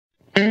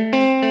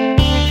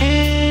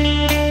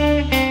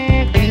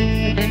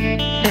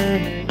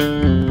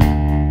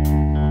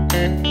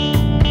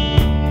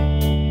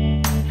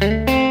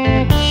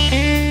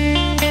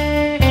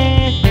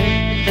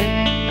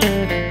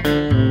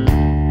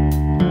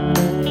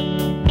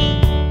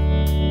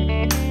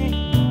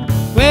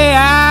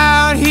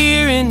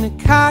in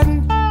the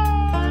cotton,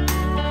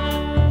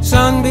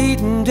 sun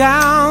beating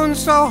down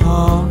so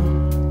hard,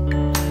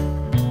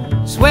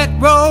 sweat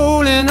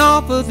rolling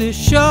off of this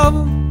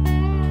shovel,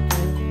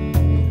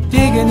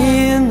 digging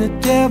in the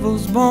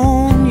devil's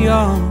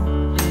boneyard.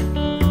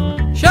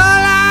 Sure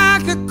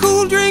like a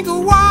cool drink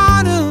of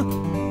water,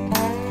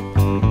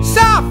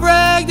 soft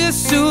rag to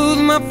soothe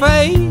my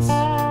face.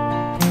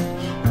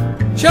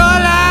 Sure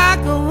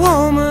like a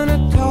woman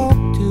to talk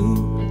to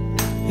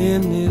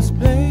in this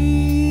place.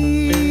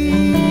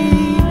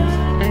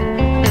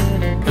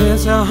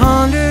 There's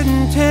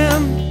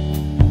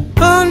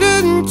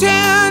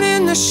 110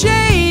 in the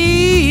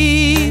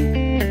shade,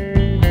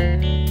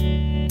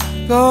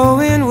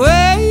 going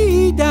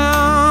way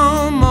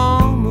down.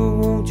 Mama,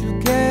 won't you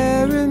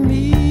carry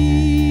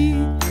me?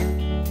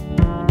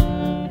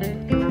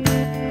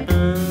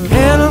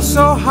 Hell,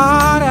 so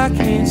hard I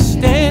can't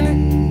stand it,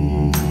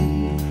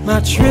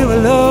 might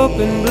shrivel up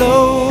and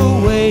blow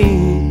away.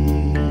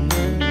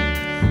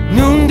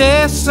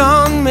 Noonday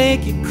sun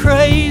make you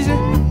crazy,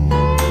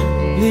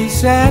 at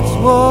least that's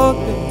what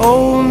the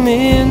old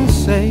men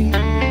say.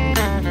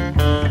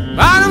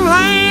 Bottom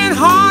laying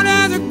hard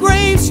as a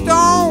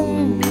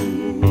gravestone,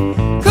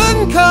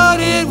 couldn't cut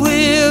it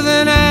with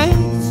an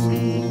axe.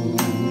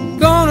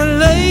 Gonna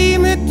lay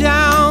me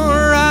down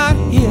right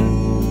here,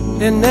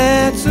 and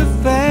that's a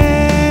fact.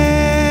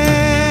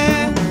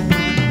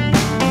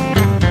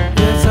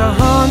 It's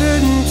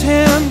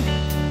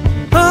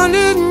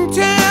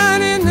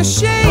 110 in the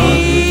shade,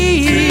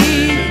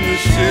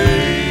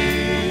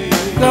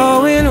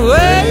 going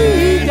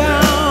way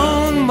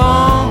down.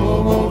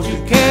 Mama, won't you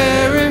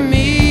carry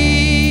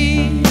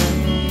me?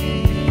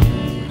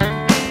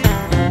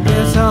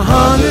 It's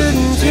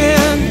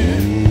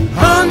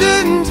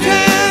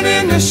 110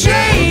 in the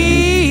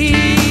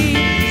shade,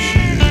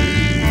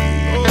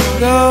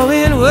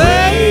 going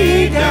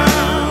way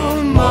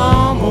down.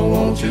 Mama,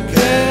 won't you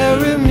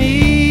carry me?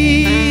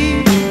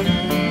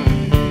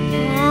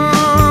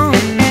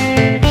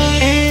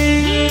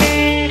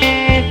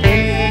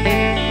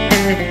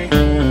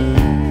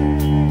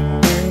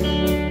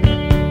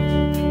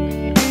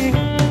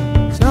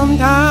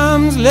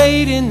 Sometimes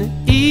late in the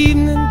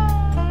evening,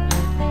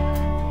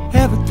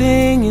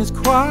 everything is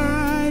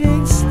quiet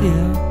and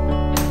still.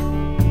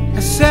 I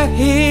sat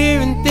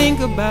here and think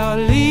about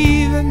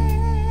leaving.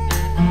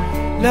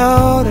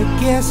 Lord, I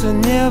guess I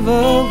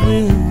never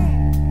will.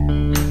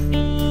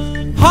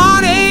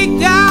 Heartache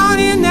down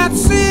in that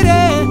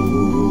city,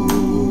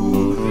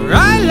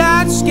 bright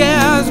light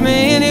scares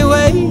me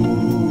anyway.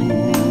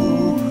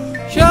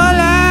 Sure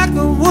like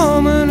a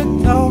woman to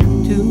talk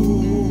to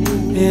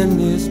in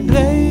this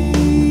place.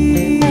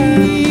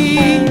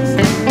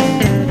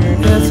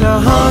 It's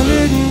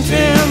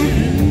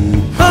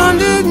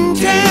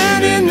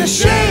 110 in the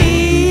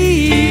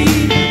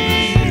shade,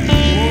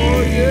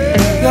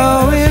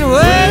 going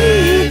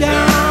way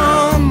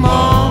down.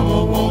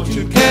 Mama, won't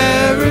you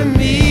carry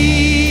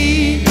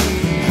me?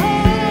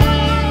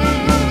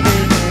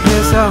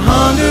 It's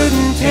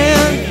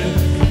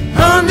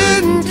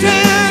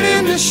 110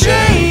 in the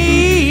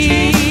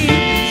shade,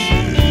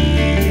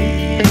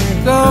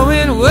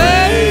 going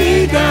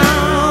way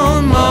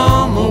down.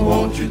 Mama,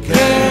 won't you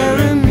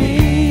carry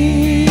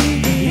me?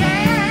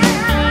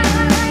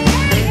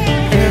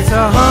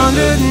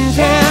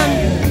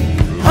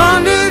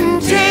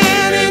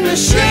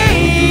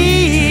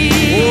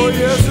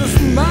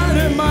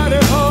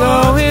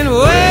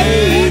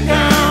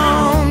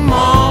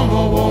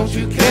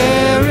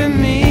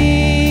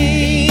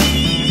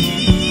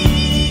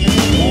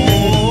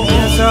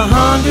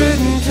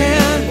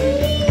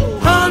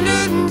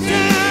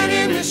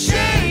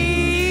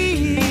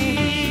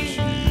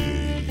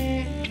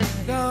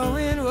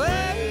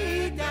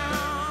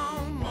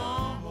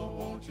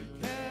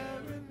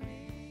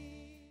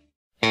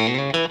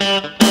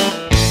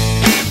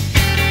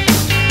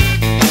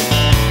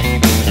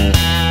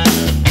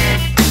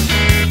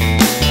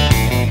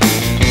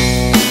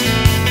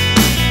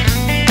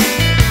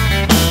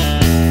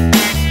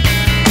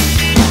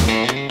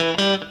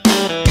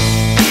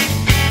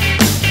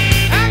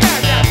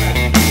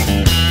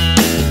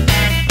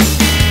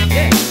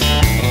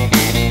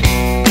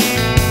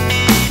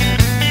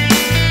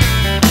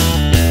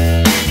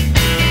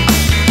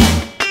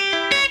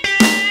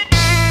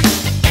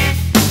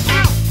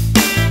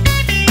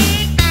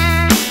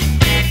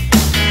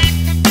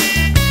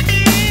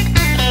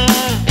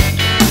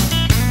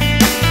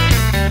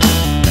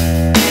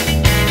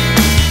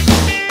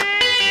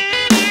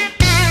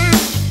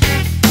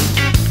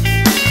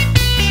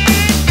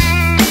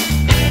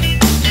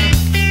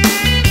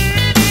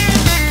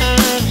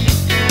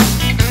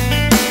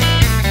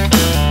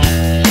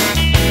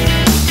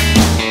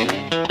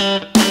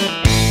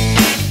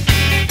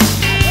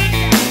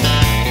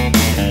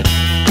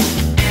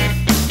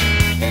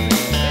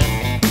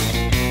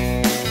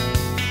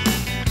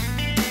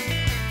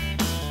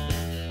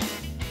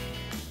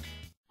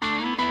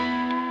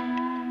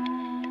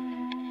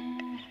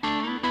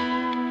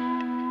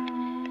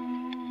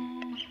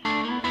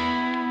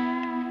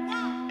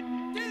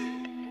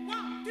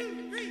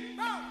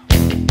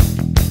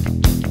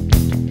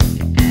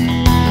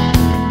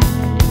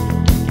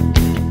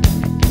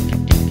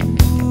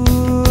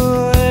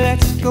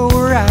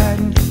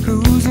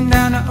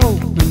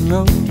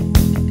 road.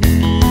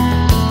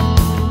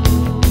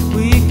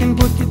 We can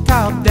put the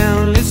top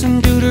down,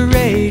 listen to the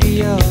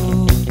radio.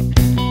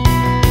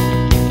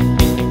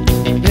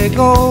 Big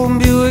old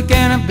Buick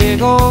and a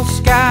big old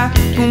sky,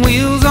 and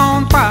wheels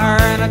on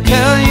fire, and I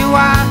tell you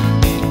why.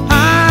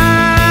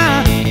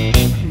 I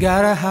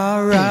got a hot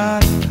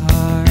rod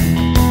car.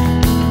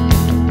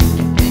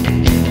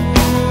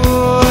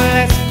 Oh,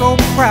 let's go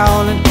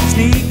prowling,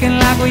 sneaking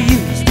like we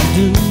used to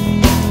do.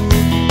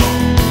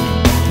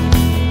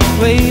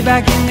 Way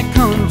back in the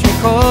country,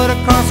 cut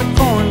across the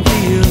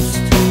cornfields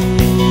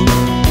too.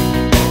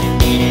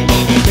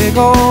 Big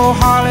old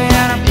Harley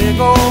and a big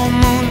old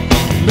moon,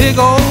 big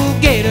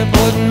old gator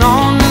putting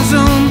on the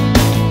zoom.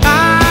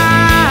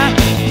 I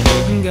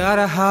got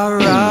a hot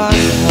rod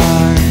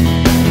car.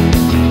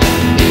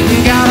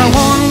 Got a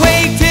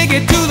one-way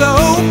ticket to the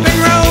open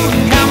road.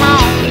 Come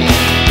on.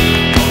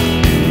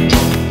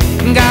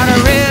 Got a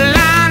red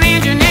line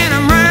engine and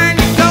I'm ready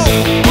to go.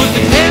 Put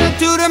the pedal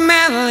to the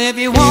metal if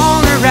you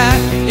wanna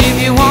ride. If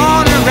you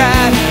wanna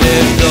ride,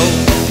 let's go.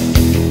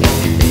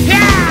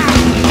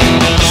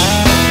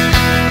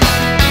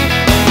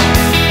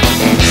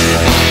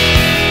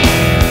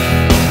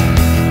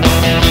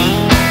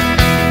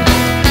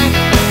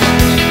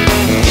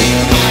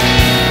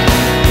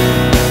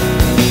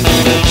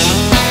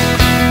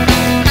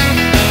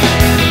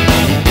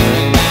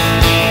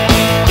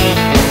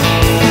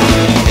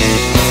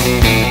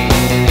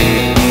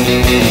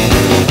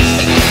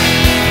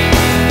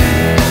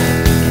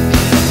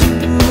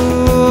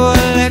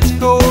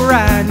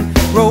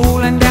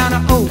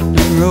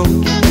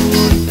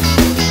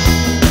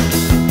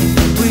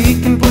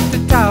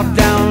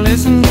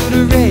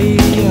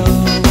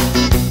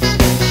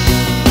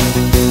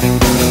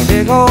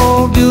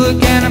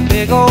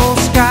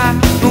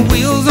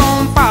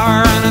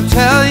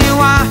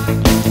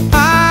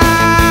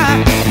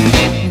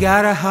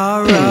 Got a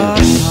hot rod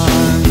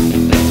car.